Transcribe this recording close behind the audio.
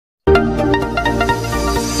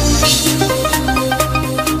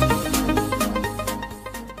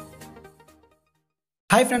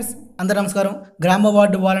Hi friends, అందరూ నమస్కారం. గ్రామ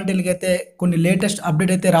వార్డు వాలంటీర్లకి అయితే కొన్ని లేటెస్ట్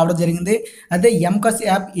అప్డేట్ అయితే రావడం జరిగింది. అదే ఎంకాస్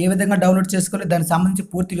యాప్ ఏ విధంగా డౌన్లోడ్ చేసుకోవాలి, దానికి సంబంధించి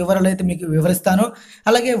పూర్తి వివరాలు అయితే మీకు వివరిస్తాను.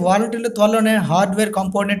 అలాగే వాలంటీర్లు త్వరలోనే హార్డ్వేర్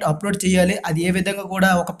కాంపోనెంట్ అప్లోడ్ చేయాలి, అది ఏ విధంగా కూడా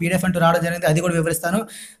ఒక పీడిఎఫ్ అంటూ రావడం జరిగింది, అది కూడా వివరిస్తాను.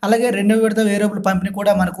 అలాగే రెండో విడత వేరియబుల్ పంపిణీ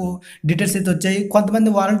కూడా మనకు డీటెయిల్స్ అయితే వచ్చాయి.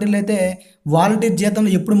 కొంతమంది వాలంటీర్లు అయితే వాలంటీర్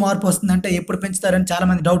జీతంలో ఎప్పుడు మార్పు వస్తుందంటే ఎప్పుడు పెంచుతారని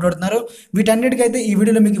చాలామంది డౌట్ పడుతున్నారు. వీటన్నిటికైతే ఈ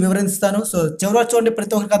వీడియోలో మీకు వివరిస్తాను. సో చివరి చూడండి,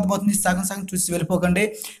 ప్రతి ఒక్కరికి అర్థమవుతుంది, సగం సగం చూసి వెళ్ళిపోకండి.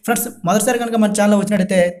 ఫ్రెండ్స్, మొదటిసారి కనుక మన ఛానల్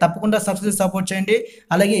వచ్చినట్టయితే తప్పకుండా సపోర్ట్ చేయండి.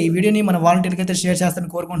 అలాగే ఈ వీడియోని మన వాలంటీర్కి అయితే షేర్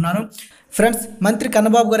చేస్తారని కోరుకుంటున్నాను. ఫ్రెండ్స్, మంత్రి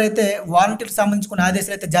కన్నబాబు గారు అయితే వాలంటీర్కి సంబంధించిన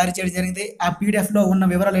ఆదేశాలు అయితే జారీ చేయడం జరిగింది. ఆ పీడిఎఫ్లో ఉన్న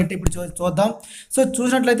వివరాలు ఏంటి ఇప్పుడు చూద్దాం. సో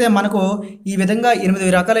చూసినట్లయితే మనకు ఈ విధంగా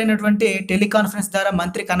 8 రకాలైనటువంటి టెలికాన్ఫరెన్స్ ద్వారా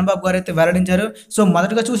మంత్రి కన్నబాబు గారు అయితే వెల్లడించారు. సో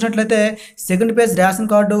మొదటగా చూసినట్లయితే సెకండ్ పేజ్ రేషన్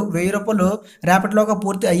కార్డు 1000 రూపాయలు రేపటిలోగా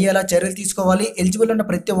పూర్తి అయ్యేలా చర్యలు తీసుకోవాలి. ఎలిజిబుల్ ఉన్న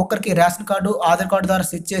ప్రతి ఒక్కరికి రేషన్ కార్డు, ఆధార్ కార్డు ద్వారా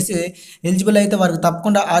సెట్ చేసి ఎలిజిబుల్ అయితే వారికి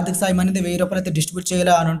తప్పకుండా ఆర్థిక సాయం అనేది 1000 రూపాయలు అయితే డిస్ట్రిబ్యూట్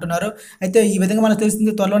చేయాలి అని అంటున్నారు. అయితే ఈ విధంగా మనకు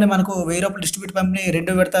తెలిసింది, త్వరలోనే మనకు 1000 రూపాయలు డిస్ట్రిబ్యూట్ పంపిణీ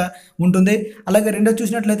రెండో విడత ఉంటుంది. అలాగే రెండో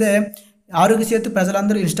చూసినట్లయితే ఆరోగ్య సేతు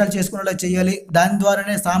ప్రజలందరూ ఇన్స్టాల్ చేసుకునేలా చేయాలి. దాని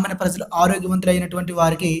ద్వారానే సామాన్య ప్రజలు ఆరోగ్యవంతులు అయినటువంటి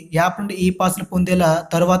వారికి యాప్ నుండి ఈ పాస్లు పొందేలా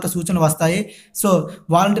తరువాత సూచనలు వస్తాయి. సో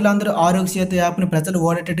వాలంటీర్లు అందరూ ఆరోగ్య సేతు యాప్ని ప్రజలు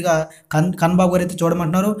ఓడేటట్టుగా కన్నబాబు గారు అయితే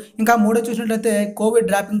చూడమంటున్నారు. ఇంకా మూడో చూసినట్లయితే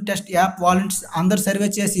Covid wrapping test app volunteers అందరూ సర్వే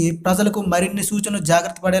చేసి ప్రజలకు మరిన్ని సూచనలు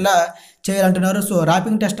జాగ్రత్త పడేలా చేయాలంటున్నారు. సో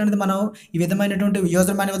ర్యాపింగ్ టెస్ట్ అనేది మనం ఈ విధమైనటువంటి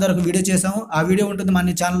యూజర్ మాన్యువల్ ద్వారా ఒక వీడియో చేసాము. ఆ వీడియో ఉంటుంది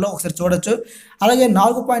మన ఛానల్లో, ఒకసారి చూడొచ్చు. అలాగే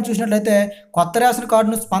 4 పాయింట్ చూసినట్లయితే కొత్త రేషన్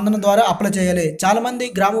కార్డును స్పందన ద్వారా అప్లై చేయాలి. చాలామంది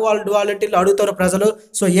గ్రామ వాలంటీర్లు అడుగుతారు ప్రజలు.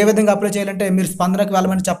 సో ఏ విధంగా అప్లై చేయాలంటే మీరు స్పందనకు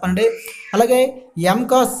వెళ్ళమని చెప్పండి. అలాగే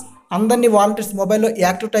ఎంకాస్ అందరినీ వాలంటీర్స్ మొబైల్లో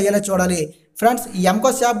యాక్టివేట్ అయ్యేలా చూడాలి. ఫ్రెండ్స్, ఈ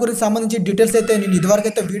ఎంకాస్ యాప్ గురించి సంబంధించి డీటెయిల్స్ అయితే నేను ఇదివరకు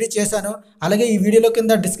అయితే వీడియో చేశాను. అలాగే ఈ వీడియోలో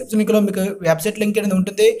కింద డిస్క్రిప్షన్ లింక్లో మీకు వెబ్సైట్ లింక్ అనేది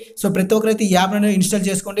ఉంటుంది. సో ప్రతి ఒక్కరైతే ఈ యాప్ని ఇన్స్టాల్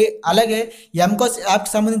చేసుకోండి. అలాగే ఎంకాస్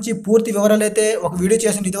యాప్కి సంబంధించి పూర్తి వివరాలు అయితే ఒక వీడియో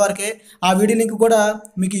చేశాను ఇదివరకే. ఆ వీడియో లింక్ కూడా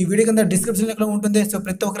మీకు ఈ వీడియో కింద డిస్క్రిప్షన్ లింక్లో ఉంటుంది. సో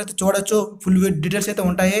ప్రతి ఒక్కరైతే చూడొచ్చు, ఫుల్ డీటెయిల్స్ అయితే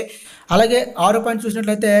ఉంటాయి. అలాగే 6 పాయింట్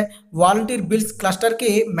చూసినట్లయితే వాలంటీర్ బిల్స్ క్లస్టర్కి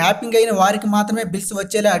మ్యాపింగ్ అయిన వారికి మాత్రమే బిల్స్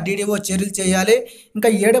వచ్చేలా DDO చర్యలు చేయాలి. ఇంకా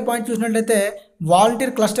 7 పాయింట్ చూసినట్లయితే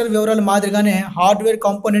వాలంటీర్ క్లస్టర్ వివరాలు మాదిరిగానే హార్డ్వేర్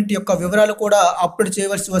కాంపోనెంట్ యొక్క వివరాలు కూడా అప్లోడ్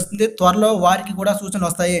చేయవలసి వస్తుంది. త్వరలో వారికి కూడా సూచనలు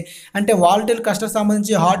వస్తాయి. అంటే వాలంటీర్ క్లస్టర్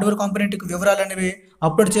సంబంధించి హార్డ్వేర్ కాంపోనెంట్ వివరాలు అనేవి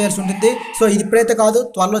అప్లోడ్ చేయాల్సి ఉంటుంది. సో ఇది ఇప్పుడైతే కాదు,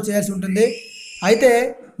 త్వరలో చేయాల్సి ఉంటుంది. అయితే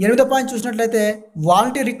 8వ పాయింట్ చూసినట్లయితే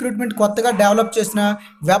వాలంటీర్ రిక్రూట్మెంట్ కొత్తగా డెవలప్ చేసిన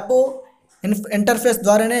వెబ్ ఇంటర్ఫేస్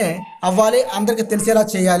ద్వారానే అవ్వాలి, అందరికీ తెలిసేలా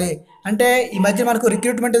చేయాలి. అంటే ఈ మధ్య మనకు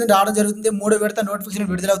రిక్రూట్మెంట్ అనేది రావడం జరుగుతుంది. 3వ విడత నోటిఫికేషన్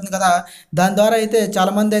విడుదలవుతుంది కదా, దాని ద్వారా అయితే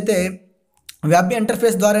చాలామంది అయితే వెబ్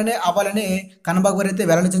ఇంటర్ఫేస్ ద్వారానే అవ్వాలని కన్నబాబు గారు అయితే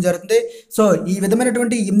వెల్లడించడం జరుగుతుంది. సో ఈ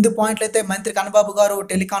విధమైనటువంటి 8 పాయింట్లు అయితే మంత్రి కన్నబాబు గారు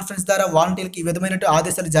టెలికాన్ఫరెన్స్ ద్వారా వాలంటీర్కి ఈ విధమైన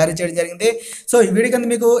ఆదేశాలు జారీ చేయడం జరిగింది. సో ఈ వీడియో కింద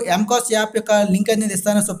మీకు ఎంకాస్ యాప్ యొక్క లింక్ అనేది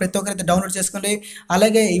ఇస్తాను. సో ప్రతి ఒక్కరైతే డౌన్లోడ్ చేసుకోండి.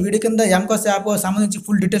 అలాగే ఈ వీడియో కింద ఎంకాస్ యాప్ సంబంధించి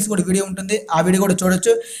ఫుల్ డీటెయిల్స్ కూడా వీడియో ఉంటుంది, ఆ వీడియో కూడా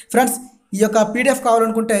చూడొచ్చు. ఫ్రెండ్స్, ఈ యొక్క పీడిఎఫ్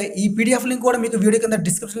కావాలనుకుంటే ఈ పీడిఎఫ్ లింక్ కూడా మీకు వీడియో కింద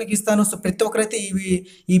డిస్క్రిప్షన్ లింక్ ఇస్తాను. సో ప్రతి ఒక్కరైతే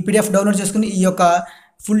ఈ పీడిఎఫ్ డౌన్లోడ్ చేసుకుని ఈ యొక్క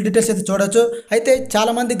ఫుల్ డీటెయిల్స్ అయితే చూడొచ్చు. అయితే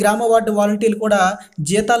చాలామంది గ్రామ వార్డు వాలంటీర్లు కూడా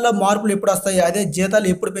జీతాల్లో మార్పులు ఎప్పుడు వస్తాయి, అదే జీతాలు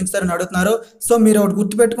ఎప్పుడు పెంచుతారని అడుగుతున్నారు. సో మీరు ఒకటి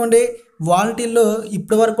గుర్తుపెట్టుకోండి, వాలంటీర్లు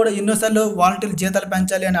ఇప్పటి వరకు కూడా ఎన్నోసార్లు వాలంటీర్లు జీతాలు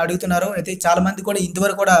పెంచాలి అని అడుగుతున్నారు. అయితే చాలామంది కూడా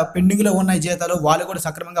ఇంతవరకు కూడా పెండింగ్లో ఉన్నాయి జీతాలు, వాళ్ళు కూడా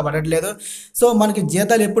సక్రమంగా పడట్లేదు. సో మనకి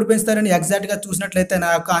జీతాలు ఎప్పుడు పెంచుతారని ఎగ్జాక్ట్గా చూసినట్లయితే నా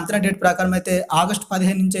యొక్క అంచనా డేట్ ప్రకారం అయితే ఆగస్టు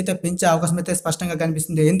 15 నుంచి అయితే పెంచే అవకాశం అయితే స్పష్టంగా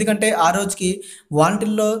కనిపిస్తుంది. ఎందుకంటే ఆ రోజుకి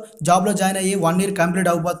వాలంటీర్లో జాబ్లో జాయిన్ అయ్యి 1 ఇయర్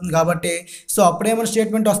కంప్లీట్ అయిపోతుంది కాబట్టి. సో అప్పుడేమైనా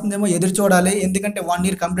స్టేట్మెంట్ వస్తుందేమో ఎదురు చూడాలి. ఎందుకంటే 1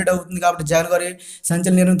 ఇయర్ కంప్లీట్ అవుతుంది కాబట్టి జగన్ గారు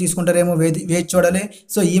సంచలన నిర్ణయం తీసుకుంటారేమో వేచి చూడాలి.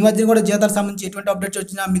 సో ఈ మధ్య కూడా జీతాలకు సంబంధించి ఎటువంటి అప్డేట్స్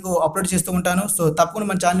వచ్చినా మీకు అప్లోడ్ చేస్తూ ఉంటాను. సో తప్పకుండా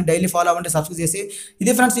మన ఛానల్ డైలీ ఫాలో అవ్వండి, సబ్స్క్రైబ్ చేసి.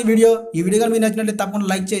 ఇది ఫ్రెండ్స్ ఈ వీడియో కానీ మీకు నచ్చినట్లయితే తప్పకుండా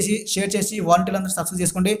లైక్ చేసి షేర్ చేసి వాలంటీర్లు అందరూ సబ్స్క్రైబ్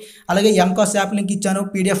చేసుకోండి. అలాగే ఎంకాస్ యాప్ లింక్ ఇచ్చాను,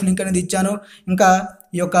 పీడిఎఫ్ లింక్ అనేది ఇచ్చాను. ఇంకా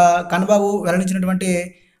ఈ యొక్క కన్నబాబు వెల్లడించినటువంటి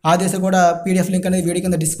ఆదేశాలు కూడా పీడిఎఫ్ లింక్ అనేది వీడియో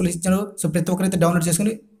కింద డిస్ప్లే ఇచ్చాను. సో ప్రతి ఒక్కరైతే డౌన్లోడ్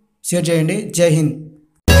చేసుకుని షేర్ చేయండి. జై హింద్.